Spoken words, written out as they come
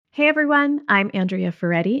Hey everyone, I'm Andrea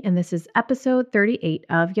Ferretti, and this is episode 38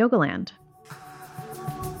 of Yogaland.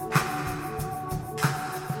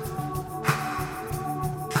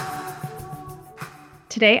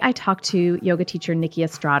 Today I talked to yoga teacher Nikki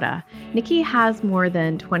Estrada. Nikki has more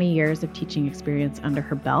than 20 years of teaching experience under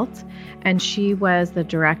her belt, and she was the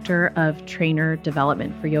director of trainer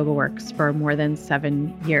development for YogaWorks for more than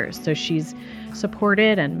 7 years. So she's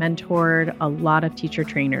supported and mentored a lot of teacher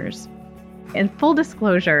trainers. In full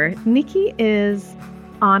disclosure, Nikki is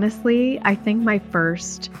honestly, I think, my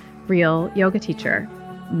first real yoga teacher.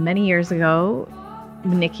 Many years ago,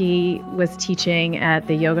 Nikki was teaching at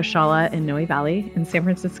the Yoga Shala in Noe Valley in San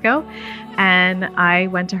Francisco, and I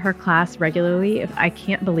went to her class regularly. I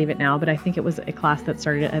can't believe it now, but I think it was a class that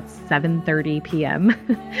started at 7:30 p.m.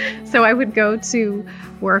 So I would go to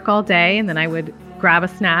work all day, and then I would grab a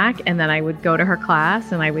snack, and then I would go to her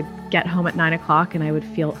class, and I would get home at 9 o'clock, and I would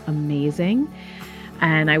feel amazing.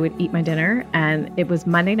 And I would eat my dinner, and it was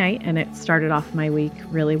Monday night, and it started off my week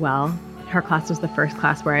really well. Her class was the first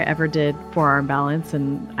class where I ever did forearm balance,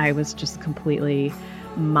 and I was just completely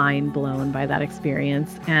mind blown by that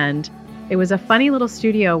experience. And it was a funny little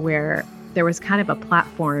studio where there was kind of a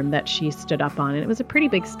platform that she stood up on, and it was a pretty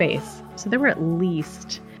big space. So there were at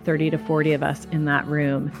least 30 to 40 of us in that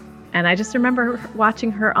room. And I just remember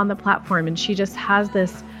watching her on the platform, and she just has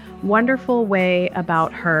this wonderful way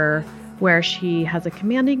about her where she has a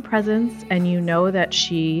commanding presence, and you know that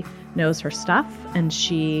she knows her stuff and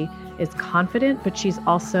she is confident, but she's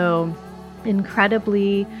also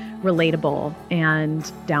incredibly relatable and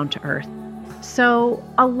down to earth. So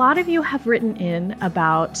a lot of you have written in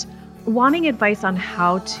about wanting advice on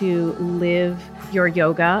how to live your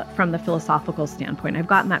yoga from the philosophical standpoint. I've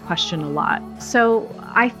gotten that question a lot. So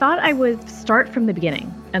I thought I would start from the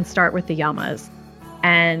beginning and start with the yamas.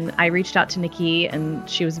 And I reached out to Nikki, and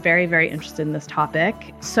she was very, very interested in this topic.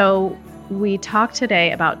 So we talked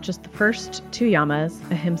today about just the first two yamas,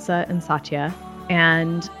 ahimsa and satya,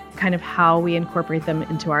 and kind of how we incorporate them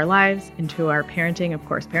into our lives, into our parenting. Of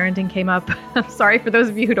course, parenting came up. I'm sorry for those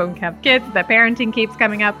of you who don't have kids, that parenting keeps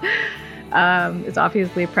coming up. It's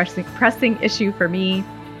obviously a pressing issue for me.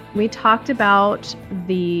 We talked about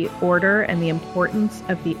the order and the importance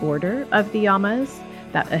of the order of the yamas,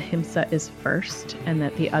 that ahimsa is first and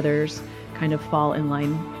that the others kind of fall in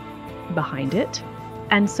line behind it.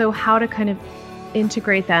 And so how to kind of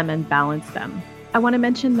integrate them and balance them. I want to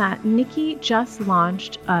mention that Nikki just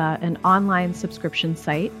launched an online subscription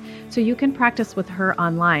site, so you can practice with her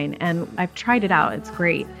online. And I've tried it out. It's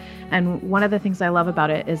great. And one of the things I love about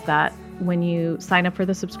it is that when you sign up for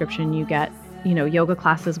the subscription, you get, yoga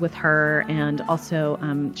classes with her. And also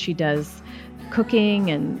she does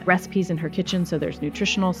cooking and recipes in her kitchen, so there's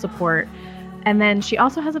nutritional support. And then she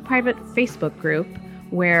also has a private Facebook group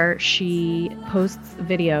where she posts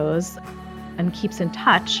videos and keeps in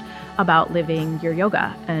touch about living your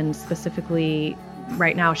yoga. And specifically,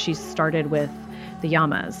 right now, she's started with the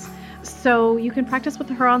yamas. So you can practice with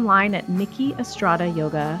her online at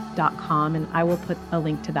nikkiestradayoga.com, and I will put a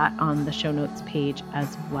link to that on the show notes page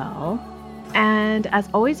as well. And as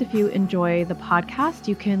always, if you enjoy the podcast,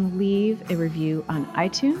 you can leave a review on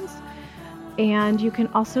iTunes, and you can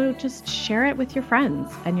also just share it with your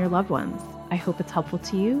friends and your loved ones. I hope it's helpful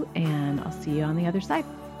to you, and I'll see you on the other side.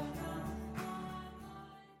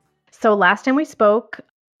 So last time we spoke,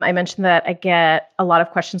 I mentioned that I get a lot of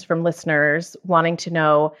questions from listeners wanting to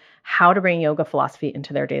know how to bring yoga philosophy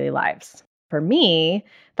into their daily lives. For me,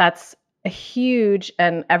 that's a huge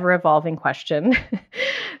and ever-evolving question.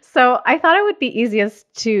 So I thought it would be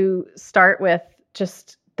easiest to start with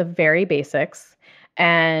just the very basics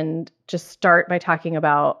and just start by talking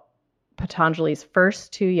about Patanjali's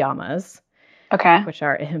first two yamas, which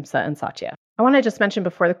are ahimsa and satya. I want to just mention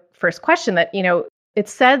before the first question that,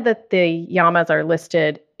 it's said that the yamas are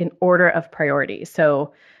listed in order of priority.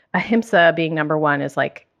 So ahimsa being number one is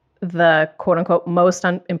like the quote unquote most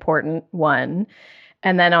important one.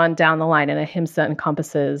 And then on down the line, and ahimsa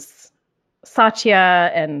encompasses satya.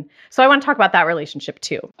 And so I want to talk about that relationship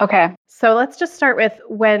too. Okay. So let's just start with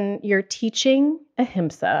when you're teaching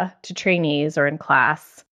ahimsa to trainees or in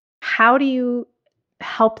class, how do you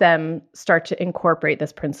help them start to incorporate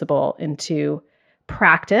this principle into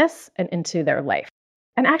practice and into their life?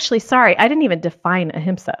 And actually, sorry, I didn't even define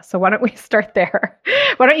ahimsa. So why don't we start there?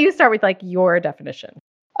 Why don't you start with your definition?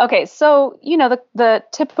 Okay, so, the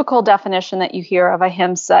typical definition that you hear of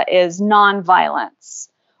ahimsa is nonviolence,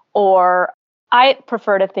 or I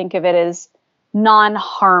prefer to think of it as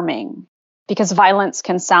non-harming, because violence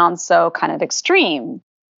can sound so kind of extreme,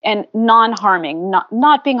 and non-harming,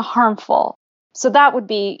 not being harmful. So that would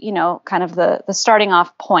be, kind of the starting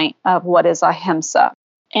off point of what is ahimsa.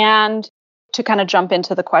 And to kind of jump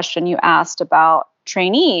into the question you asked about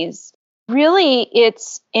trainees, really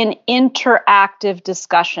it's an interactive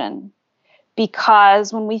discussion,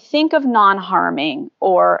 because when we think of non-harming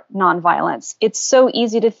or nonviolence, it's so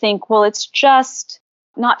easy to think, well, it's just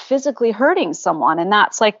not physically hurting someone. And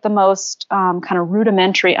that's like the most kind of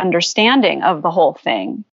rudimentary understanding of the whole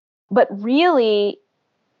thing. But really,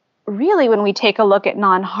 when we take a look at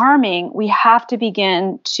non-harming, we have to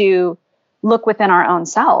begin to look within our own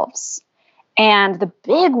selves. And the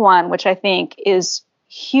big one, which I think is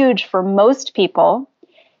huge for most people,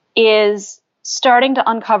 is starting to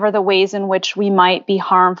uncover the ways in which we might be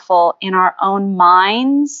harmful in our own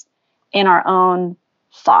minds, in our own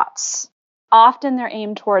thoughts. Often they're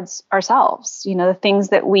aimed towards ourselves, the things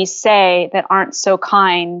that we say that aren't so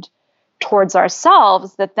kind towards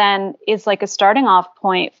ourselves, that then is like a starting off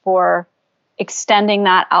point for extending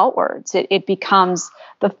that outwards. It becomes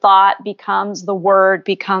the thought, becomes the word,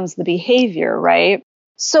 becomes the behavior, right?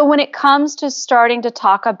 So when it comes to starting to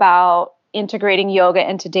talk about integrating yoga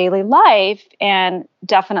into daily life, and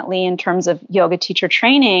definitely in terms of yoga teacher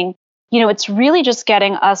training, it's really just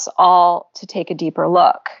getting us all to take a deeper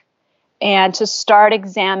look and to start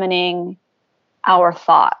examining our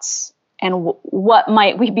thoughts and what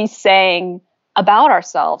might we be saying about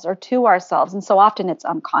ourselves or to ourselves. And so often it's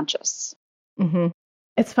unconscious. Mm-hmm.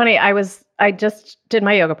 It's funny. I just did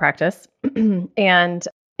my yoga practice, and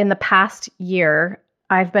in the past year,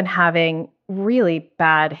 I've been having really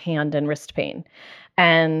bad hand and wrist pain.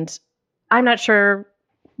 And I'm not sure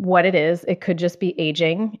what it is. It could just be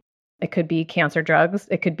aging. It could be cancer drugs.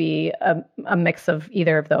 It could be a mix of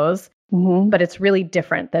either of those. Mm-hmm. But it's really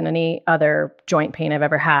different than any other joint pain I've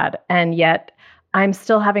ever had. And yet I'm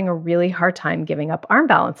still having a really hard time giving up arm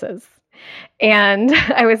balances. And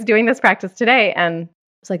I was doing this practice today, and it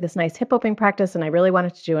was like this nice hip opening practice, and I really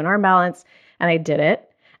wanted to do an arm balance, and I did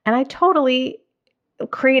it. And I totally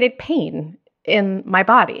created pain in my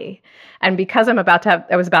body. And because I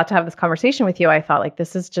was about to have this conversation with you, I thought like,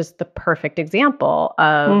 this is just the perfect example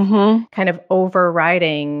of kind of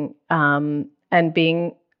overriding and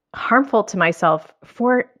being harmful to myself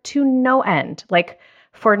to no end, like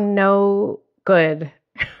for no good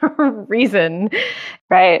reason.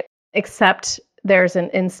 Right. Except there's an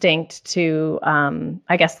instinct to,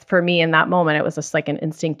 I guess for me in that moment, it was just like an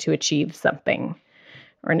instinct to achieve something,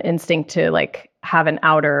 or an instinct to like have an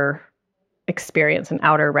outer experience, an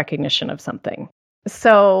outer recognition of something.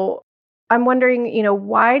 So I'm wondering,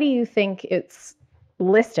 why do you think it's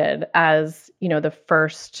listed as, the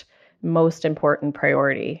first most important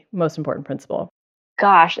priority, most important principle?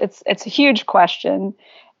 Gosh, it's a huge question.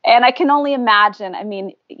 And I can only imagine,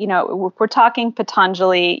 if we're talking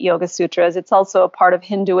Patanjali Yoga Sutras, it's also a part of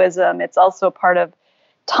Hinduism. It's also a part of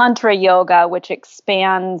Tantra Yoga, which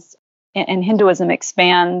expands, and Hinduism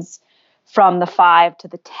expands from the 5 to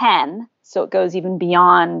the 10. So it goes even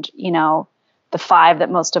beyond, the 5 that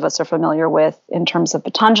most of us are familiar with in terms of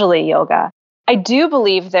Patanjali Yoga. I do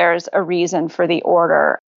believe there's a reason for the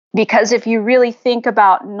order, because if you really think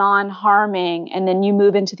about non-harming and then you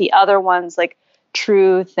move into the other ones like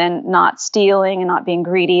truth and not stealing and not being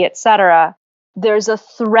greedy, etc., there's a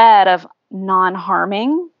thread of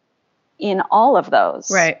non-harming in all of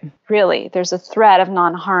those. Right. Really, there's a thread of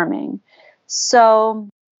non-harming. So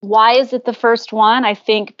why is it the first one? I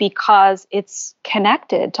think because it's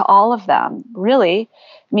connected to all of them, really.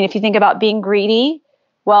 If you think about being greedy,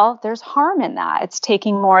 well, there's harm in that. It's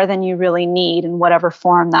taking more than you really need in whatever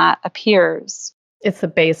form that appears. It's the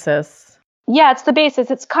basis. Yeah, it's the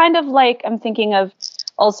basis. It's kind of like, I'm thinking of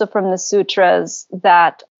also from the sutras,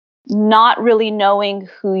 that not really knowing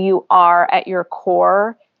who you are at your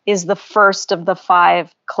core is the first of the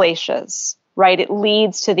 5 kleshas, right? It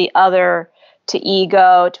leads to the other, to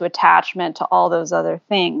ego, to attachment, to all those other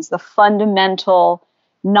things. The fundamental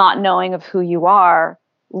not knowing of who you are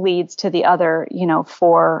leads to the other,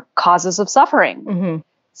 4 causes of suffering. Mm-hmm.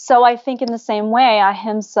 So I think in the same way,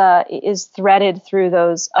 ahimsa is threaded through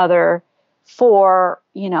those other 4,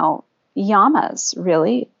 yamas,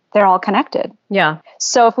 really. They're all connected. Yeah.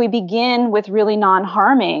 So if we begin with really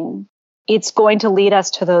non-harming, it's going to lead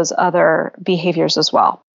us to those other behaviors as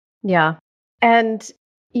well. Yeah. And,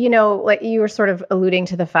 like you were sort of alluding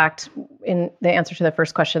to the fact in the answer to the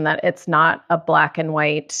first question that it's not a black and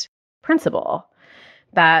white principle,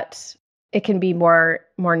 that it can be more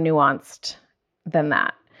nuanced than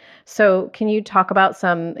that. So can you talk about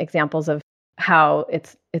some examples of how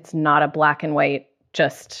it's not a black and white,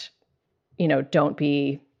 just, don't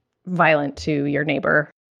be violent to your neighbor?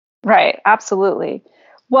 Right. Absolutely.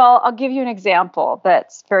 Well, I'll give you an example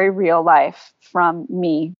that's very real life from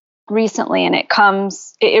me recently, and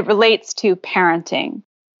it relates to parenting.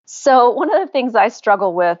 So one of the things I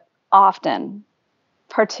struggle with often,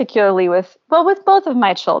 particularly with both of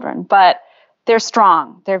my children, but they're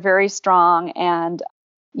strong. They're very strong, and,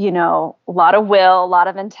 a lot of will, a lot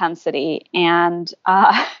of intensity. And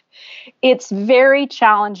it's very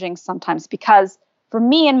challenging sometimes because for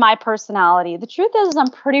me and my personality, the truth is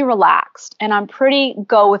I'm pretty relaxed and I'm pretty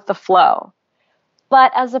go with the flow.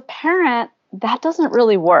 But as a parent, that doesn't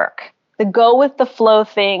really work. The go with the flow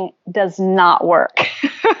thing does not work.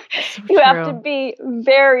 You have to be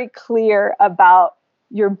very clear about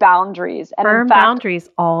your boundaries. And firm in fact, boundaries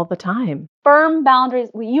all the time. Firm boundaries.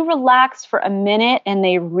 When you relax for a minute and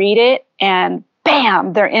they read it and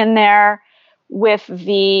bam, they're in there with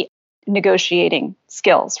the negotiating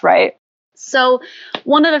skills, right? So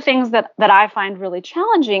one of the things that I find really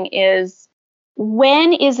challenging is,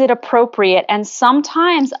 when is it appropriate? And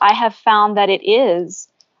sometimes I have found that it is.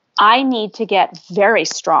 I need to get very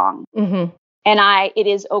strong. Mm-hmm. And it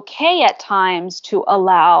is okay at times to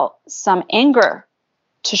allow some anger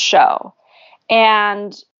to show.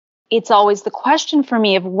 And it's always the question for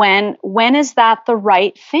me of when is that the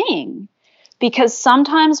right thing? Because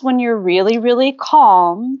sometimes when you're really, really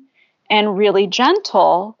calm and really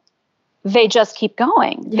gentle, they just keep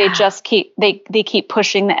going. Yeah. They just keep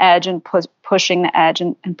pushing the edge and pushing the edge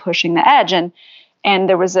and pushing the edge. And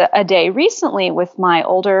there was a day recently with my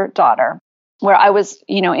older daughter where I was,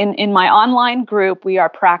 in my online group, we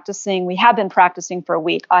have been practicing for a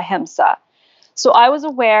week, ahimsa. So I was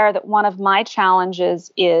aware that one of my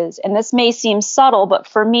challenges is, and this may seem subtle, but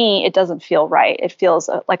for me, it doesn't feel right. It feels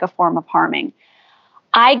like a form of harming.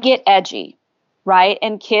 I get edgy, right?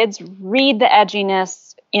 And kids read the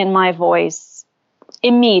edginess in my voice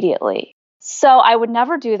immediately. So I would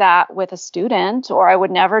never do that with a student, or I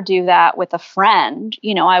would never do that with a friend.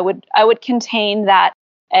 I would contain that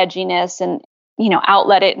edginess and,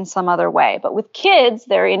 outlet it in some other way. But with kids,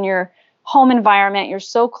 they're in your home environment, you're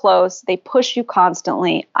so close, they push you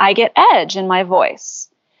constantly. I get edge in my voice.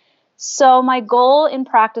 So my goal in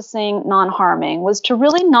practicing non-harming was to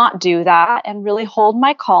really not do that and really hold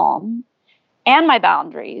my calm and my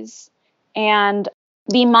boundaries and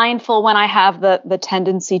be mindful when I have the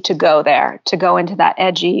tendency to go there, to go into that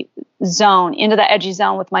edgy zone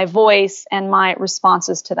with my voice and my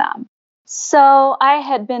responses to them. So I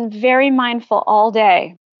had been very mindful all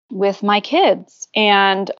day with my kids,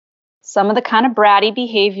 and some of the kind of bratty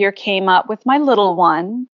behavior came up with my little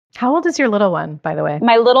one. How old is your little one, by the way?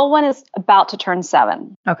 My little one is about to turn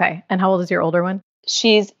 7. Okay. And how old is your older one?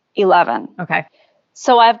 She's 11. Okay.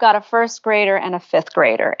 So I've got a first grader and a fifth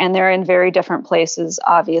grader, and they're in very different places,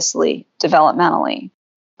 obviously, developmentally.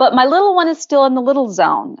 But my little one is still in the little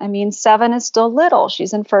zone. 7 is still little.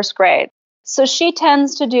 She's in first grade. So she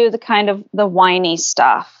tends to do the kind of the whiny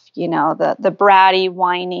stuff, the bratty,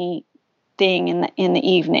 whiny thing in the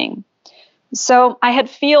evening. So I had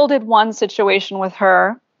fielded one situation with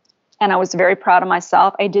her, and I was very proud of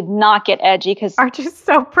myself. I did not get edgy because... Aren't you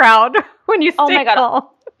so proud when you stay calm?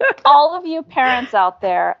 All of you parents out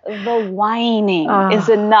there, the whining is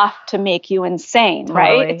enough to make you insane, totally.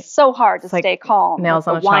 Right? It's so hard to stay calm. Nails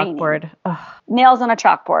on a chalkboard. Nails on a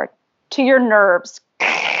chalkboard. To your nerves.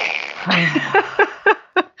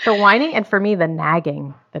 The whining, and for me, the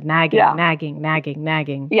nagging. Yeah.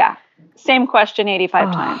 Nagging. Yeah. Same question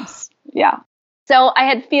 85 times. Yeah. So I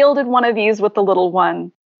had fielded one of these with the little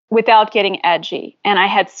one without getting edgy, and I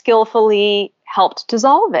had skillfully helped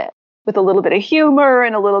dissolve it. With a little bit of humor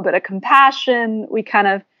and a little bit of compassion, we kind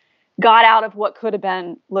of got out of what could have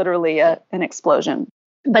been literally an explosion.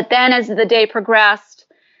 But then as the day progressed,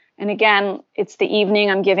 and again, it's the evening,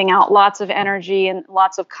 I'm giving out lots of energy and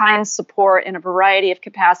lots of kind support in a variety of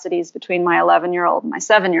capacities between my 11-year-old and my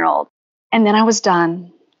 7-year-old. And then I was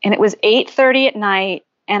done. And it was 8:30 at night,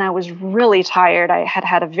 and I was really tired. I had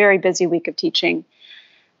had a very busy week of teaching.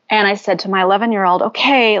 And I said to my 11-year-old,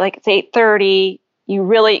 okay, it's 8:30.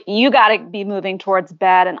 You got to be moving towards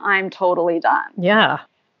bed, and I'm totally done. Yeah.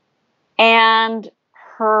 And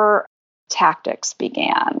her tactics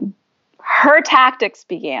began.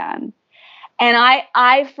 And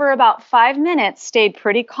I for about 5 minutes stayed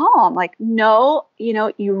pretty calm. No,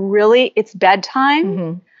 it's bedtime.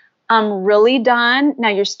 Mm-hmm. I'm really done. Now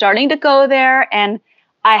you're starting to go there, and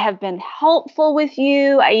I have been helpful with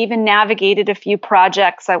you. I even navigated a few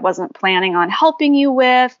projects I wasn't planning on helping you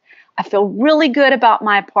with. I feel really good about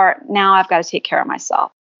my part. Now I've got to take care of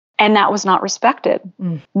myself. And that was not respected,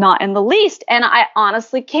 not in the least. And I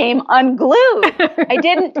honestly came unglued. I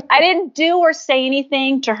didn't do or say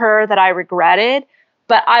anything to her that I regretted,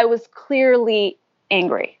 but I was clearly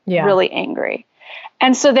angry, really angry.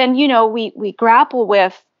 And so then, we grapple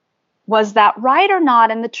with, was that right or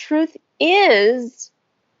not? And the truth is,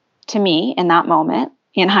 to me in that moment,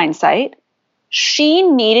 in hindsight, she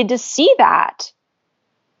needed to see that.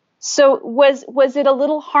 So was it a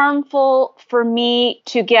little harmful for me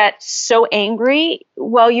to get so angry?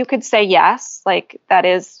 Well, you could say yes, like that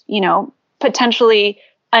is, potentially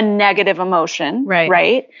a negative emotion,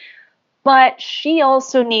 right? But she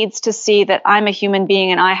also needs to see that I'm a human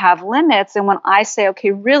being and I have limits. And when I say,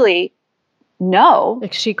 okay, really, no.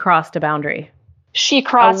 Like she crossed a boundary. She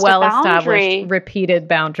crossed a well-established, repeated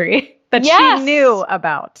boundary that yes. she knew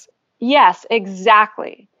about. Yes,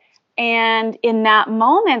 exactly. And in that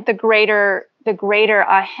moment, the greater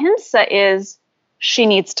ahimsa is she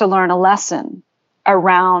needs to learn a lesson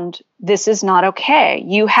around this is not okay.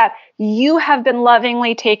 You have been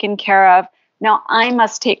lovingly taken care of. Now I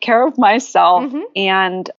must take care of myself. Mm-hmm.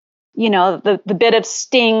 And, the bit of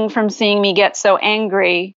sting from seeing me get so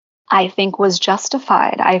angry, I think was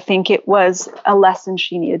justified. I think it was a lesson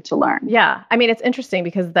she needed to learn. Yeah. I mean, it's interesting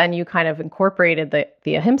because then you kind of incorporated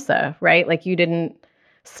the ahimsa, right? Like you didn't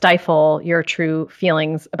stifle your true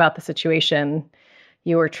feelings about the situation.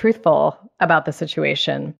 You were truthful about the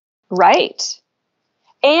situation. Right.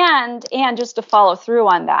 And just to follow through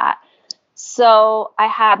on that. So I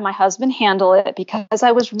had my husband handle it because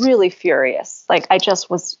I was really furious. Like I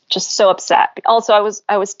was so upset. Also,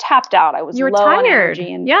 I was tapped out. I was you were low tired. on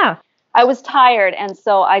energy and yeah. I was tired. And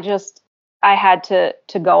so I had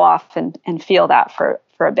to go off and feel that for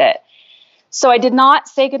a bit. So I did not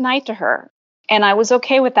say goodnight to her. And I was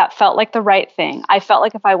okay with that. Felt like the right thing. I felt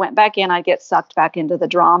like if I went back in, I'd get sucked back into the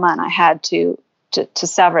drama and I had to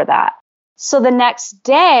sever that. So the next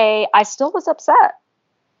day I still was upset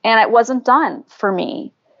and it wasn't done for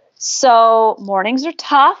me. So mornings are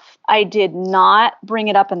tough. I did not bring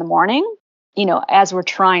it up in the morning, as we're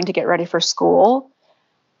trying to get ready for school.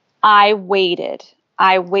 I waited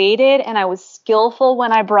and I was skillful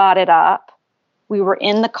when I brought it up. We were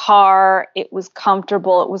in the car. It was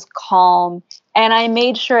comfortable. It was calm. And I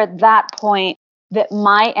made sure at that point that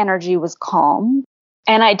my energy was calm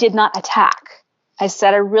and I did not attack. I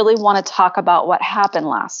said, I really want to talk about what happened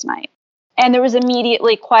last night. And there was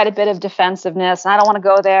immediately quite a bit of defensiveness. And I don't want to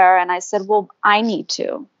go there. And I said, well, I need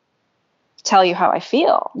to tell you how I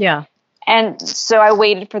feel. Yeah. And so I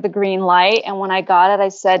waited for the green light. And when I got it, I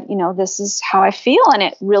said, this is how I feel. And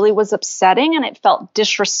it really was upsetting and it felt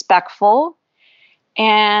disrespectful.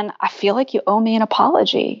 And I feel like you owe me an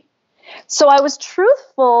apology. So I was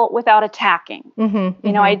truthful without attacking.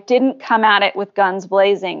 Mm-hmm, I didn't come at it with guns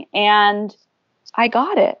blazing and I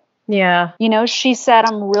got it. Yeah. She said,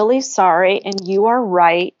 I'm really sorry and you are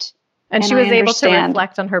right. And she was able to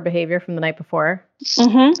reflect on her behavior from the night before.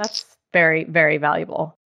 Mm-hmm. That's very, very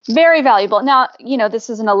valuable. Very valuable. Now, this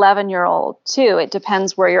is an 11-year-old too. It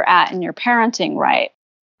depends where you're at in your parenting, right?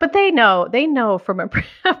 But they know from a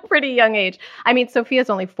pretty young age. I mean, Sophia's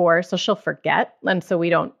only 4, so she'll forget. And so we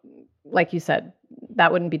don't, like you said,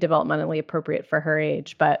 that wouldn't be developmentally appropriate for her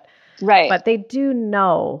age. But right. But they do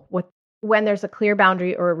know when there's a clear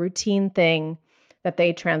boundary or a routine thing that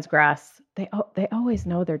they transgress, they always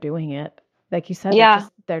know they're doing it. Like you said, yeah.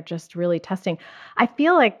 they're just really testing. I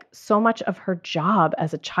feel like so much of her job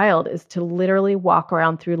as a child is to literally walk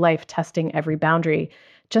around through life testing every boundary,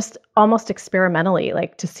 just almost experimentally,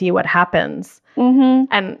 like to see what happens. Mm-hmm.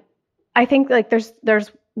 And I think like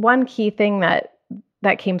there's one key thing that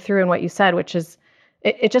came through in what you said, which is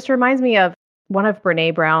it just reminds me of one of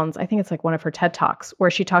Brene Brown's, I think it's like one of her TED Talks, where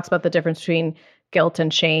she talks about the difference between guilt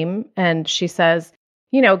and shame. And she says,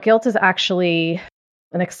 guilt is actually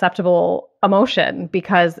an acceptable emotion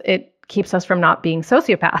because it keeps us from not being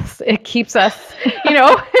sociopaths. It keeps us,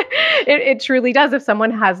 it truly does. If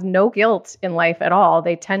someone has no guilt in life at all,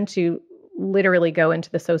 they tend to literally go into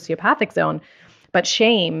the sociopathic zone. But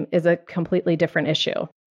shame is a completely different issue.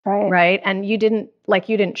 Right. And you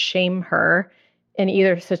didn't shame her in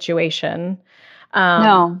either situation.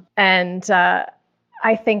 No. And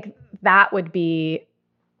I think that would be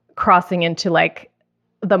crossing into like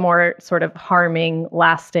the more sort of harming,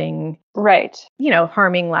 lasting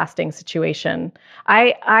situation.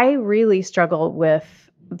 I really struggle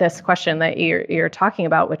with this question that you're talking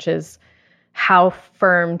about, which is how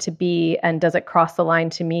firm to be, and does it cross the line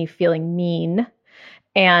to me feeling mean?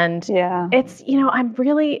 And it's,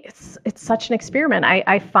 it's such an experiment.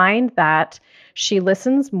 I find that she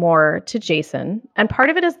listens more to Jason. And part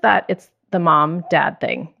of it is that it's the mom-dad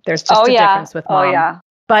thing. There's just a difference with mom. Oh, yeah.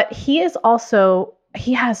 But he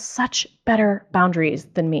has such better boundaries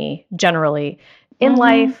than me, generally, in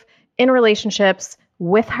life, in relationships,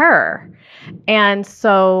 with her. And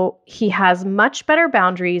so he has much better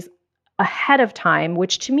boundaries ahead of time,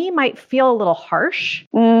 which to me might feel a little harsh.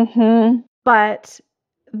 Mm-hmm. But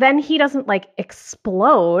then he doesn't like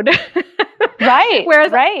explode. Right.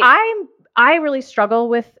 Whereas right. I really struggle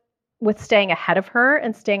with staying ahead of her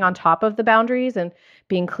and staying on top of the boundaries and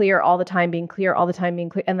being clear all the time, being clear all the time, being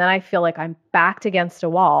clear. And then I feel like I'm backed against a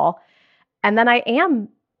wall. And then I am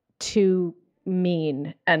too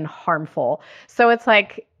mean and harmful. So it's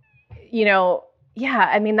like, yeah,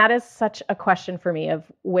 I mean, that is such a question for me of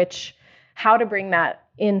how to bring that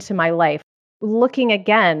into my life. Looking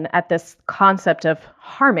again at this concept of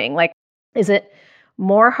harming, like, is it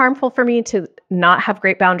more harmful for me to not have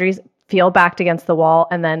great boundaries, feel backed against the wall,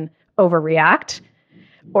 and then overreact?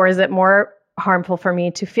 Or is it more harmful for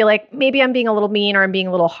me to feel like maybe I'm being a little mean or I'm being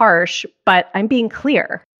a little harsh, but I'm being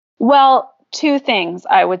clear? Well, two things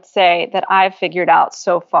I would say that I've figured out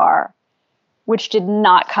so far, which did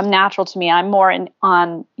not come natural to me. I'm more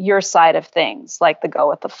on your side of things, like the go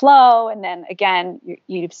with the flow. And then again,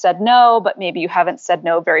 you've said no, but maybe you haven't said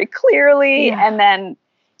no very clearly. Yeah. And then,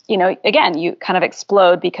 again, you kind of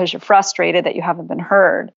explode because you're frustrated that you haven't been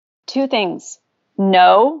heard. Two things,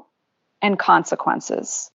 no and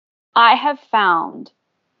consequences. I have found,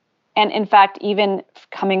 and in fact, even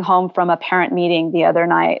coming home from a parent meeting the other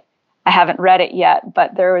night, I haven't read it yet,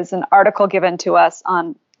 but there was an article given to us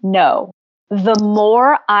on no. The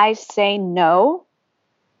more I say no,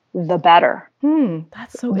 the better.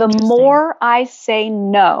 That's so interesting. The more I say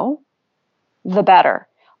no, the better.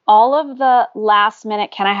 All of the last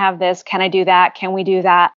minute, can I have this? Can I do that? Can we do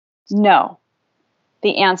that? No.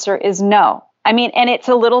 The answer is no. I mean, and it's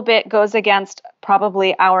a little bit goes against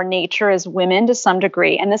probably our nature as women to some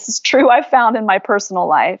degree. And this is true, I've found in my personal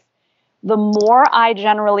life. The more I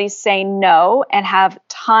generally say no and have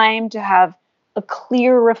time to have a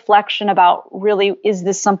clear reflection about really, is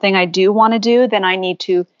this something I do want to do? Then I need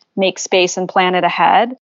to make space and plan it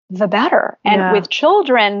ahead, the better. And with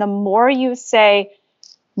children, the more you say,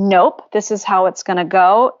 nope, this is how it's going to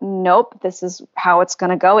go. Nope, this is how it's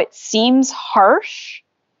going to go. It seems harsh,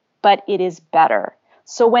 but it is better.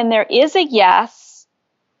 So when there is a yes,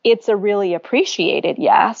 it's a really appreciated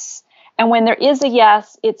yes. And when there is a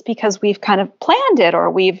yes, it's because we've kind of planned it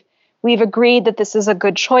or we've agreed that this is a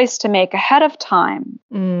good choice to make ahead of time.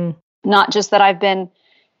 Not just that I've been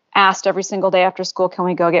asked every single day after school, can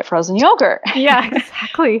we go get frozen yogurt? Yeah,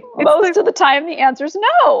 exactly. Most of the time, the answer is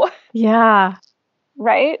no. Yeah.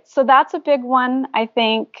 Right? So that's a big one, I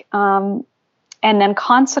think. And then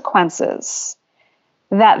consequences.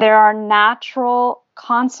 That there are natural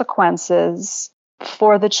consequences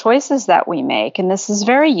for the choices that we make. And this is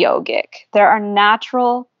very yogic. There are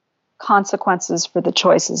natural consequences for the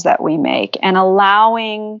choices that we make, and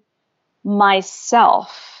allowing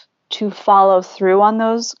myself to follow through on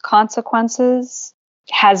those consequences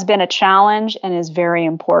has been a challenge and is very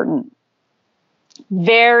important.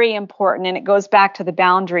 Very important. And it goes back to the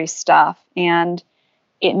boundary stuff. And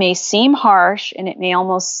it may seem harsh and it may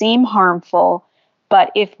almost seem harmful,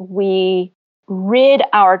 but if we rid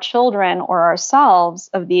our children or ourselves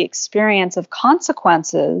of the experience of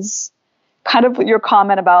consequences, kind of your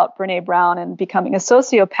comment about Brene Brown and becoming a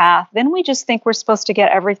sociopath, then we just think we're supposed to get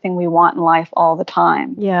everything we want in life all the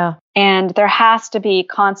time. Yeah. And there has to be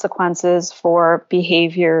consequences for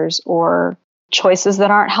behaviors or choices that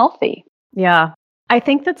aren't healthy. Yeah. I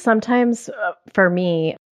think that sometimes for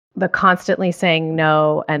me, the constantly saying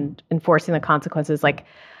no and enforcing the consequences, like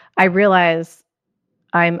I realize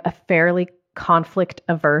I'm a fairly conflict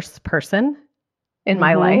averse person in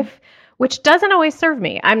my life, which doesn't always serve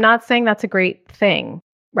me. I'm not saying that's a great thing,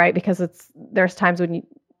 right? Because there's times when,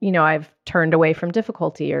 I've turned away from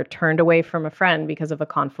difficulty or turned away from a friend because of a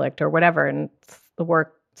conflict or whatever. And it's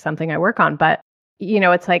something I work on. But,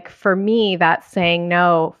 it's like for me, that saying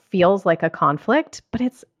no feels like a conflict, but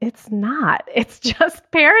it's not. It's just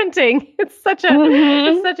parenting. It's such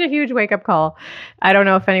a huge wake up call. I don't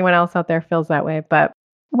know if anyone else out there feels that way, but.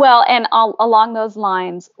 Well, and along those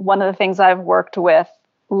lines, one of the things I've worked with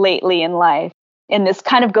lately in life, and this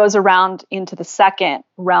kind of goes around into the second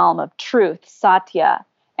realm of truth, satya,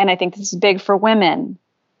 and I think this is big for women,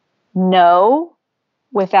 no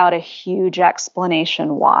without a huge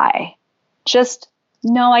explanation why. Just,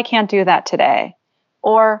 no, I can't do that today.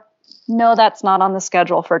 Or, no, that's not on the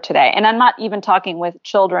schedule for today. And I'm not even talking with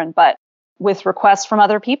children, but with requests from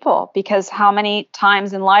other people, because how many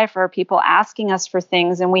times in life are people asking us for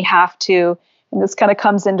things and we have to, and this kind of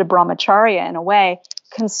comes into brahmacharya in a way,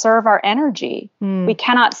 conserve our energy. We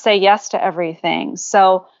cannot say yes to everything.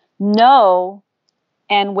 So no,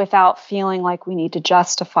 and without feeling like we need to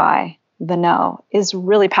justify the no is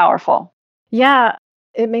really powerful. Yeah.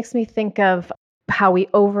 It makes me think of how we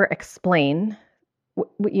over-explain.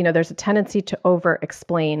 There's a tendency to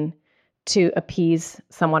over-explain to appease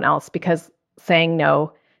someone else because saying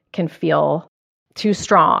no can feel too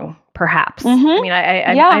strong, perhaps. Mm-hmm. I mean,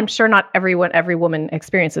 I'm sure not every woman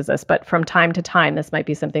experiences this, but from time to time, this might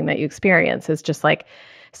be something that you experience, is just like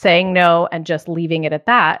saying no and just leaving it at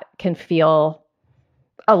that can feel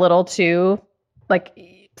a little too like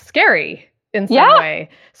scary in some way.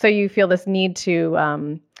 So you feel this need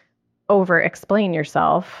to over explain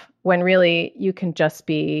yourself when really you can just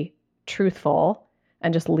be truthful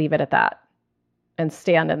and just leave it at that and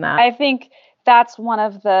stand in that. I think that's one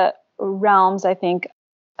of the realms, I think,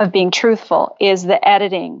 of being truthful is the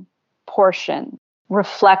editing portion,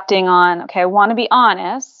 reflecting on, okay, I want to be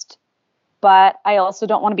honest, but I also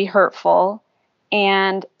don't want to be hurtful.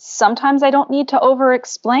 And sometimes I don't need to over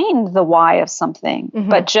explain the why of something,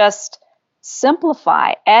 but just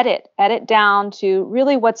simplify, edit down to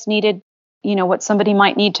really what's needed, what somebody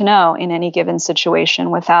might need to know in any given situation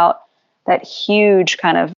without that huge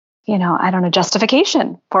kind of,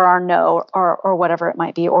 justification for our no or whatever it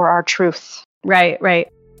might be, or our truth. Right.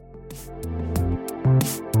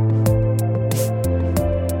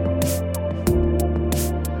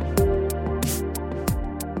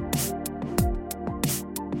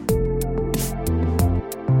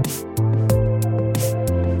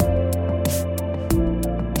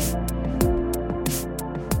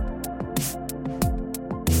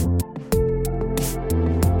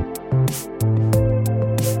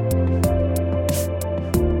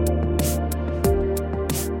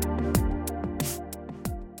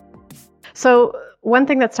 So one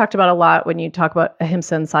thing that's talked about a lot when you talk about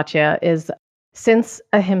ahimsa and satya is, since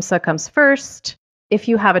ahimsa comes first, if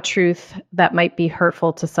you have a truth that might be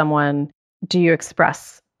hurtful to someone, do you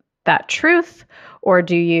express that truth or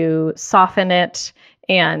do you soften it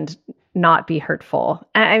and not be hurtful?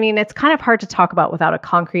 I mean, it's kind of hard to talk about without a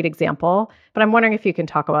concrete example, but I'm wondering if you can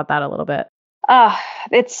talk about that a little bit.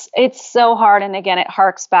 It's so hard. And again, it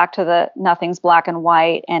harks back to the nothing's black and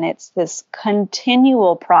white. And it's this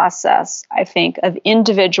continual process, I think, of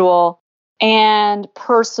individual and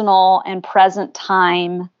personal and present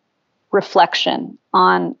time reflection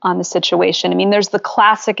on the situation. I mean, there's the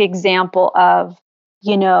classic example of,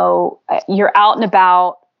 you're out and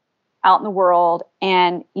about, out in the world,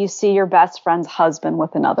 and you see your best friend's husband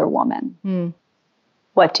with another woman.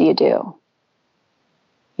 What do you do?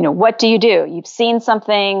 What do you do? You've seen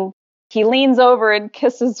something. He leans over and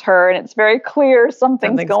kisses her, and it's very clear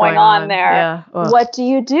something's going on there. Yeah. What do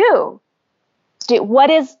you do? What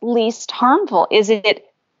is least harmful? Is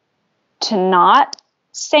it to not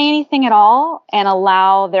say anything at all and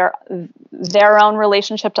allow their own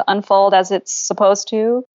relationship to unfold as it's supposed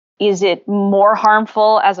to? Is it more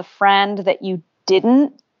harmful as a friend that you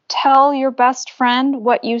didn't tell your best friend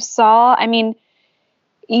what you saw? I mean,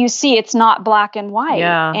 you see, it's not black and white.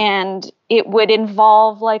 Yeah. And it would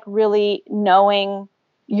involve like really knowing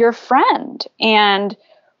your friend and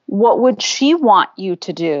what would she want you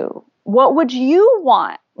to do? What would you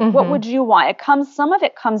want? What would you want? Some of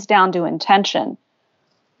it comes down to intention.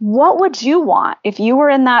 What would you want if you were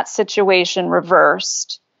in that situation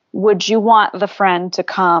reversed? Would you want the friend to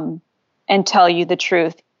come and tell you the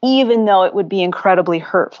truth, even though it would be incredibly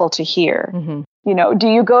hurtful to hear? Do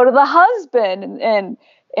you go to the husband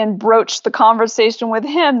and broach the conversation with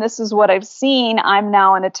him? This is what I've seen. I'm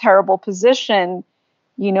now in a terrible position.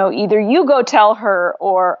 Either you go tell her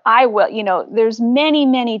or I will. There's many,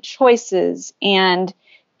 many choices, and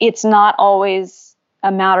it's not always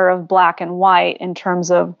a matter of black and white in terms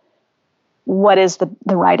of what is the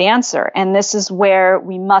right answer. And this is where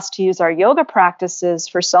we must use our yoga practices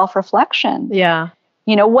for self-reflection. Yeah.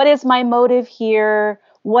 What is my motive here?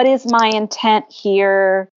 What is my intent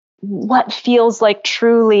here? What feels like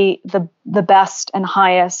truly the best and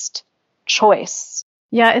highest choice?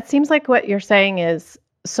 Yeah, it seems like what you're saying is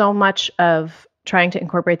so much of trying to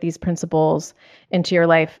incorporate these principles into your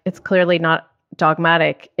life, it's clearly not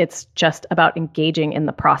dogmatic. It's just about engaging in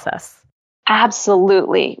the process.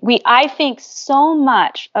 Absolutely. I think so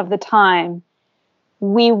much of the time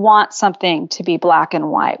we want something to be black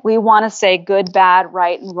and white. We want to say good, bad,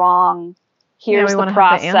 right, and wrong. Here's the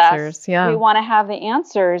process. Have the answers. Yeah. We want to have the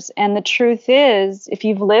answers. And the truth is, if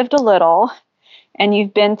you've lived a little and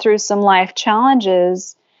you've been through some life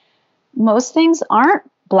challenges, most things aren't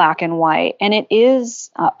black and white. And it is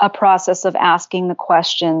a process of asking the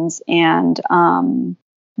questions and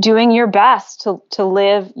doing your best to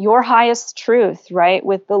live your highest truth, right,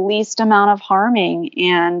 with the least amount of harming.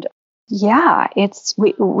 And yeah,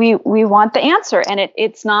 we want the answer. And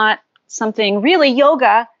it's not something, really,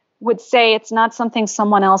 yoga would say it's not something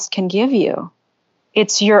someone else can give you.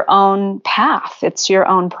 It's your own path. It's your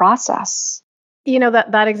own process.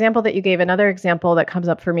 That example that you gave, another example that comes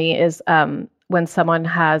up for me is when someone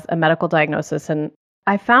has a medical diagnosis and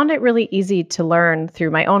I found it really easy to learn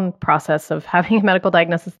through my own process of having a medical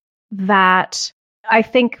diagnosis that I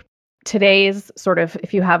think today's sort of,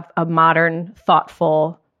 if you have a modern,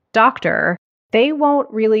 thoughtful doctor, they won't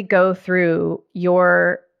really go through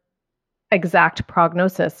your exact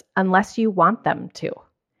prognosis unless you want them to.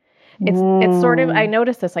 It's sort of, I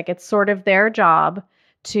notice this, like it's sort of their job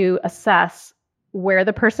to assess where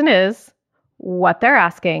the person is, what they're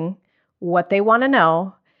asking, what they want to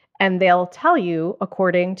know, and they'll tell you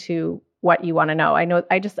according to what you want to know. I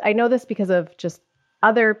know this because of just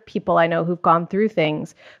other people I know who've gone through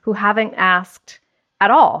things who haven't asked at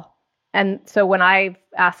all. And so when I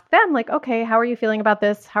ask them, like, okay, how are you feeling about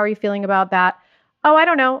this? How are you feeling about that? Oh, I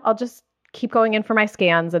don't know. I'll just keep going in for my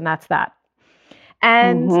scans and that's that.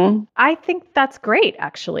 And I think that's great,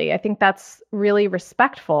 actually. I think that's really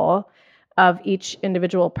respectful of each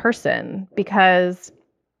individual person because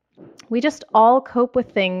we just all cope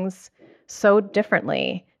with things so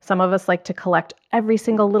differently. Some of us like to collect every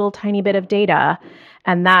single little tiny bit of data,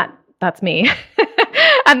 and that's me.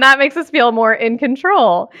 And that makes us feel more in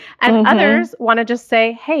control. And others want to just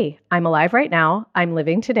say, hey, I'm alive right now. I'm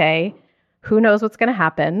living today. Who knows what's going to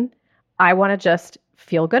happen? I want to just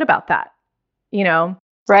feel good about that, you know?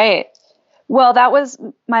 Right. Well, that was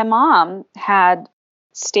my mom had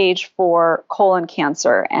stage 4 colon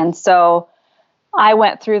cancer. And so I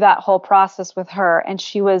went through that whole process with her, and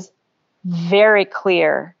she was very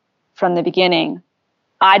clear from the beginning.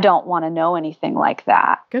 I don't want to know anything like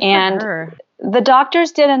that. Good and for her. The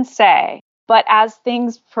doctors didn't say, but as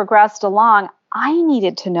things progressed along, I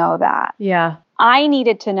needed to know that. Yeah. I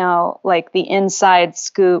needed to know like the inside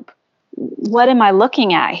scoop. What am I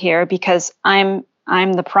looking at here? Because I'm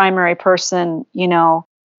the primary person,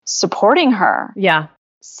 supporting her. Yeah.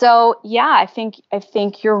 So yeah, I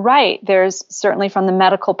think you're right. There's certainly from the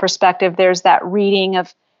medical perspective, there's that reading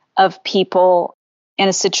of people in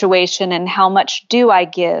a situation and how much do I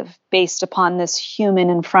give based upon this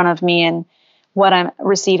human in front of me and what I'm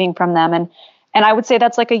receiving from them. And I would say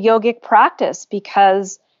that's like a yogic practice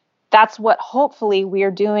because that's what hopefully we're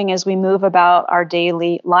doing as we move about our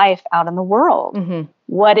daily life out in the world.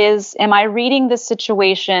 Am I reading this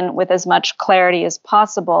situation with as much clarity as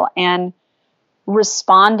possible and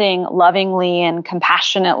responding lovingly and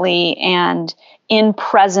compassionately and in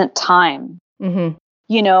present time?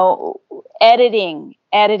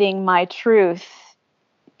 Editing my truth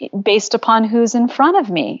based upon who's in front of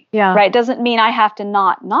me. Yeah. Right. Doesn't mean I have to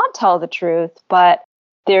not tell the truth, but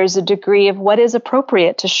there's a degree of what is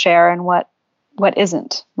appropriate to share and what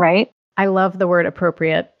isn't, right? I love the word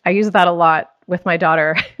appropriate. I use that a lot with my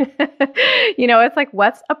daughter. It's like,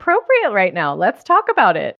 what's appropriate right now? Let's talk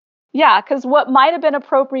about it. Yeah, because what might have been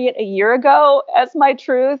appropriate a year ago as my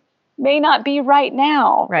truth may not be right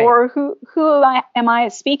now. Right. Or who am I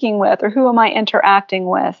speaking with or who am I interacting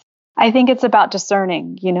with? I think it's about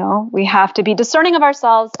discerning, we have to be discerning of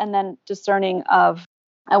ourselves and then discerning of,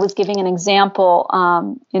 I was giving an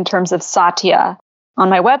example in terms of Satya on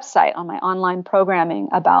my website, on my online programming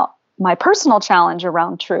about my personal challenge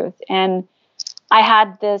around truth. And I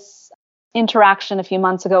had this interaction a few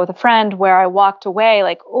months ago with a friend where I walked away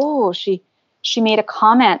like, oh, she made a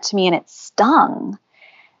comment to me and it stung.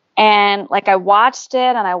 And like I watched it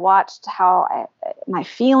and I watched how my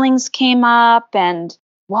feelings came up and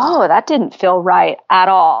whoa, that didn't feel right at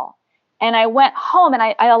all. And I went home and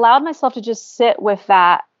I allowed myself to just sit with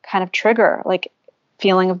that kind of trigger, like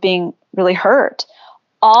feeling of being really hurt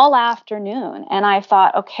all afternoon. And I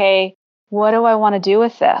thought, okay, what do I want to do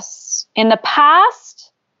with this? In the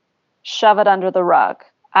past, shove it under the rug.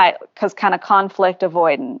 Because kind of conflict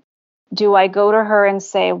avoidant. Do I go to her and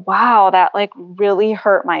say, wow, that like really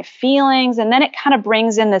hurt my feelings? And then it kind of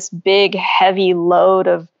brings in this big, heavy load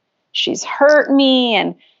of she's hurt me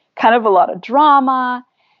and kind of a lot of drama.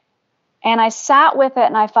 And I sat with it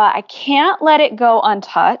and I thought, I can't let it go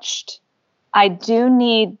untouched. I do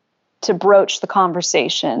need to broach the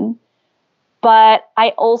conversation, but I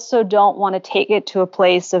also don't want to take it to a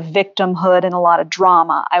place of victimhood and a lot of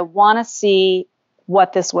drama. I want to see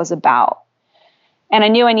what this was about. And I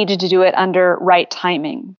knew I needed to do it under right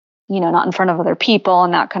timing, not in front of other people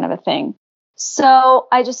and that kind of a thing. So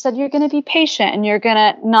I just said, you're going to be patient and you're going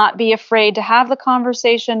to not be afraid to have the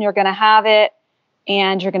conversation. You're going to have it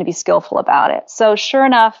and you're going to be skillful about it. So sure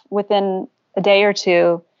enough, within a day or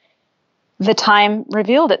two, the time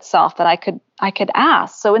revealed itself that I could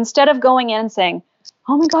ask. So instead of going in and saying,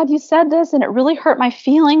 oh my God, you said this and it really hurt my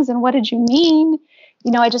feelings. And what did you mean?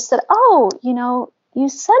 I just said, oh, you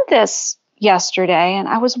said this yesterday and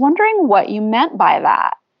I was wondering what you meant by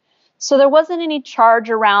that. So there wasn't any charge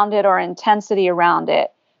around it or intensity around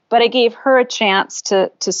it, but I gave her a chance to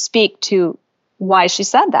speak to why she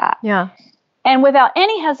said that. Yeah. And without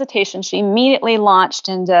any hesitation, she immediately launched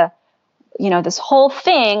into, this whole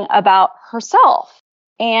thing about herself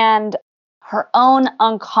and her own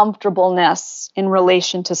uncomfortableness in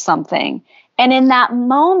relation to something. And in that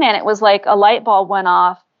moment, it was like a light bulb went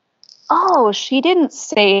off. Oh, she didn't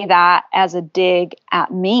say that as a dig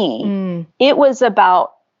at me. It was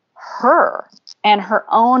about her and her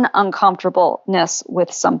own uncomfortableness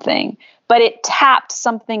with something. But it tapped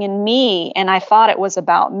something in me, and I thought it was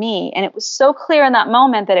about me. And it was so clear in that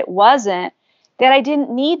moment that it wasn't, that I didn't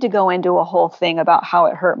need to go into a whole thing about how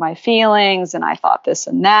it hurt my feelings, and I thought this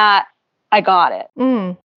and that. I got it.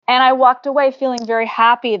 And I walked away feeling very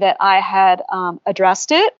happy that I had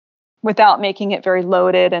addressed it without making it very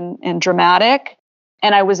loaded and dramatic.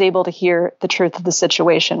 And I was able to hear the truth of the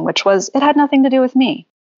situation, which was it had nothing to do with me.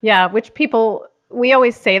 Yeah, which we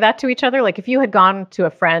always say that to each other. Like if you had gone to a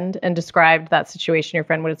friend and described that situation, your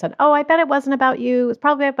friend would have said, oh, I bet it wasn't about you. It was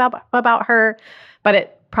probably about her. But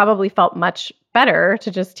it probably felt much better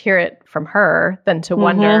to just hear it from her than to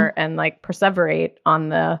wonder and like perseverate on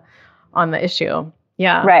the issue.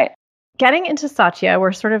 Yeah. Right. Getting into Satya,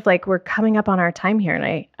 we're coming up on our time here,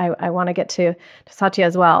 and I want to get to Satya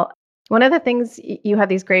as well. One of the things, you have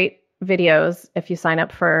these great videos if you sign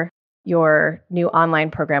up for your new online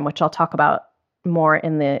program, which I'll talk about more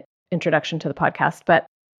in the introduction to the podcast. But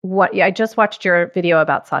I just watched your video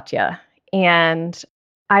about Satya, and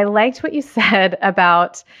I liked what you said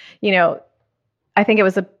about, I think it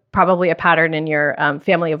was probably a pattern in your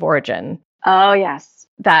family of origin. Oh, yes.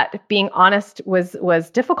 That being honest was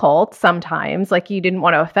difficult sometimes. Like you didn't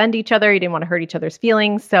want to offend each other. You didn't want to hurt each other's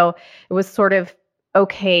feelings. So it was sort of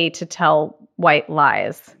okay to tell white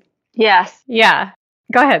lies. Yes. Yeah.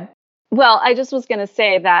 Go ahead. Well, I just was going to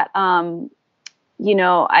say that,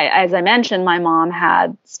 as I mentioned, my mom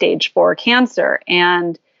had stage 4 cancer,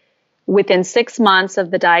 and within 6 months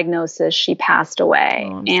of the diagnosis, she passed away.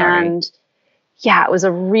 Oh, I'm sorry. And yeah, it was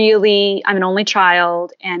I'm an only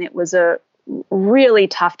child, and it was a really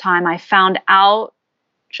tough time. I found out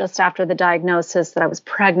just after the diagnosis that I was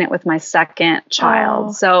pregnant with my second child.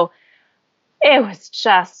 Oh. So it was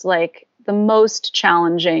just like the most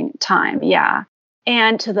challenging time. Yeah.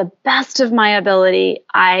 And to the best of my ability,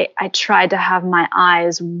 I tried to have my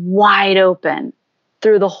eyes wide open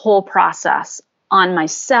through the whole process, on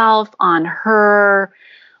myself, on her,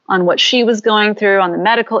 on what she was going through, on the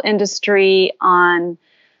medical industry, on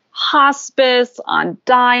hospice, on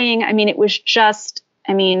dying. I mean, it was just,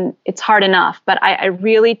 it's hard enough, but I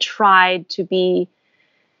really tried to be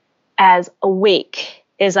as awake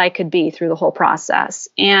as I could be through the whole process.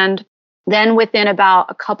 And then within about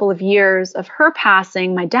a couple of years of her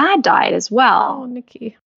passing, my dad died as well. Oh,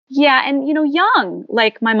 Nikki. Yeah. And, young,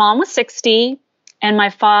 like my mom was 60 and my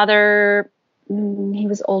father, he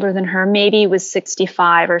was older than her, maybe he was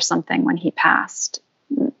 65 or something when he passed.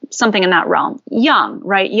 Something in that realm. Young,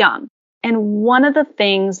 right? Young. And one of the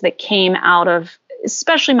things that came out of,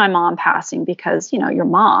 especially my mom passing, because, your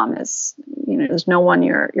mom is, there's no one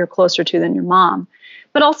you're closer to than your mom,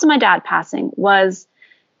 but also my dad passing, was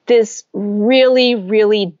this really,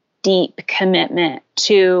 really deep commitment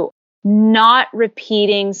to not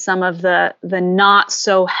repeating some of the not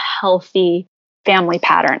so healthy family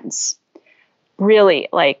patterns. Really,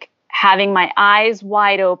 like, having my eyes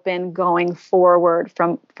wide open going forward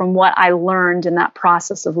from what I learned in that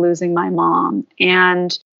process of losing my mom.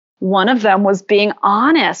 And one of them was being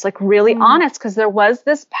honest, like really honest, because there was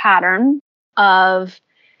this pattern of,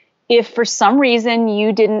 if for some reason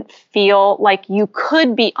you didn't feel like you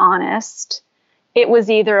could be honest, it was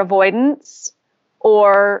either avoidance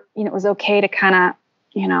or, it was okay to kind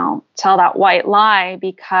of, tell that white lie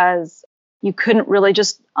because you couldn't really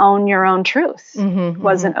just own your own truth. It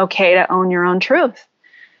wasn't okay to own your own truth.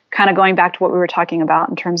 Kind of going back to what we were talking about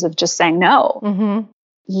in terms of just saying no.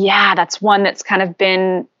 Yeah, that's one that's kind of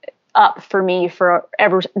been up for me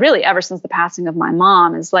ever since the passing of my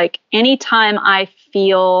mom, is like, anytime I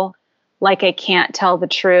feel like I can't tell the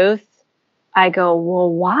truth, I go, well,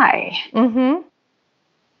 why?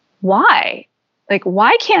 Why? Like,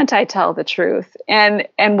 why can't I tell the truth? And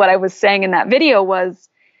what I was saying in that video was,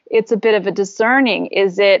 it's a bit of a discerning.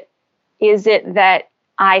 Is it that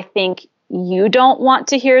I think you don't want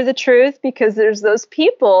to hear the truth? Because there's those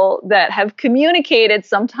people that have communicated,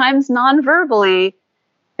 sometimes non-verbally,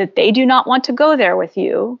 that they do not want to go there with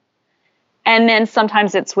you. And then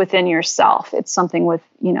sometimes it's within yourself. It's something with,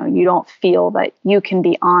 you don't feel that you can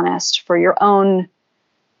be honest for your own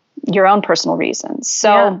personal reasons.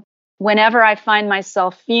 So whenever I find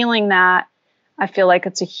myself feeling that, I feel like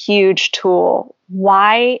it's a huge tool.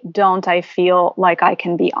 Why don't I feel like I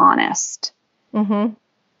can be honest?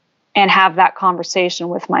 and have that conversation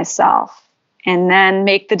with myself and then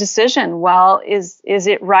make the decision. Well, is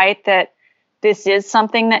it right that this is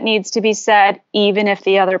something that needs to be said, even if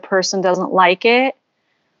the other person doesn't like it?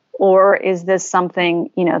 Or is this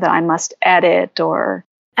something, that I must edit or...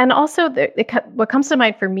 And also what comes to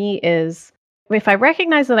mind for me is if I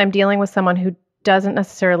recognize that I'm dealing with someone who doesn't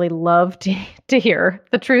necessarily love to hear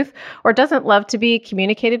the truth or doesn't love to be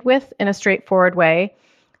communicated with in a straightforward way,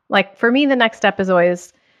 like for me, the next step is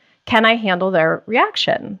always, can I handle their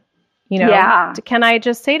reaction? Yeah. Can I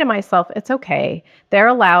just say to myself, it's okay. They're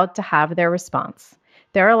allowed to have their response.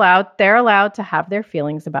 They're allowed to have their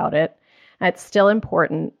feelings about it. It's still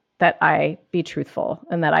important that I be truthful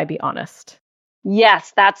and that I be honest.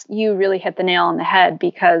 Yes, you really hit the nail on the head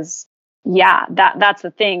because that's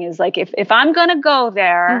the thing is like, if I'm going to go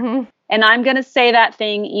there Mm-hmm. and I'm going to say that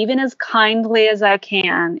thing, even as kindly as I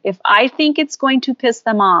can, if I think it's going to piss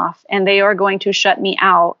them off and they are going to shut me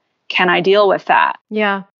out, can I deal with that?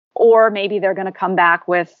 Yeah. Or maybe they're going to come back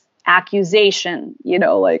with accusation,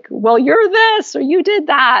 like, well, you're this or you did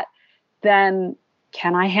that. Then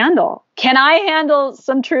can I handle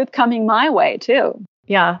some truth coming my way too?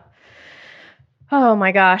 Yeah. Oh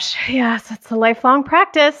my gosh. Yes, it's a lifelong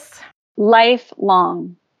practice.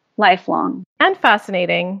 Lifelong. And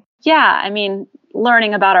fascinating. Yeah. I mean,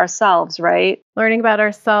 learning about ourselves, right? Learning about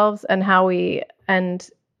ourselves and how we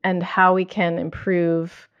can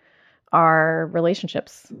improve our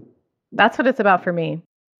relationships. That's what it's about for me.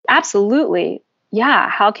 Absolutely. Yeah.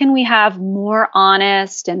 How can we have more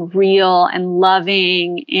honest and real and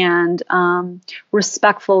loving and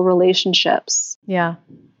respectful relationships? Yeah.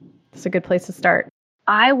 It's a good place to start.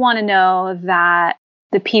 I want to know that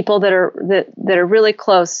the people that are really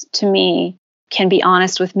close to me can be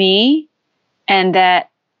honest with me, and that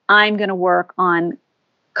I'm going to work on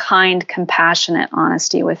kind, compassionate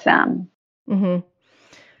honesty with them. Mm-hmm.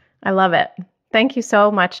 I love it. Thank you so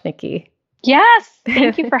much, Nikki. Yes.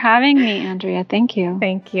 Thank you for having me, Andrea. Thank you.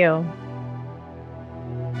 Thank you.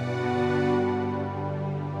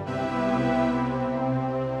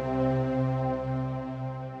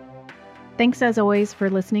 Thanks as always for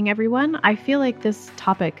listening, everyone. I feel like this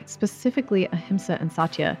topic, specifically ahimsa and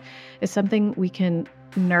satya, is something we can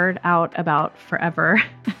nerd out about forever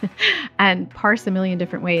and parse a million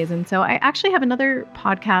different ways. And so I actually have another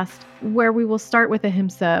podcast where we will start with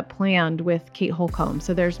ahimsa planned with Kate Holcomb.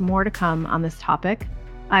 So there's more to come on this topic.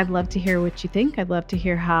 I'd love to hear what you think. I'd love to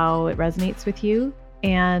hear how it resonates with you.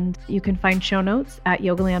 And you can find show notes at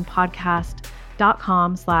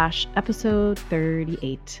yogalandpodcast.com/episode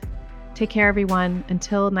 38. Take care, everyone.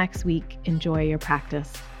 Until next week, enjoy your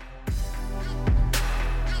practice.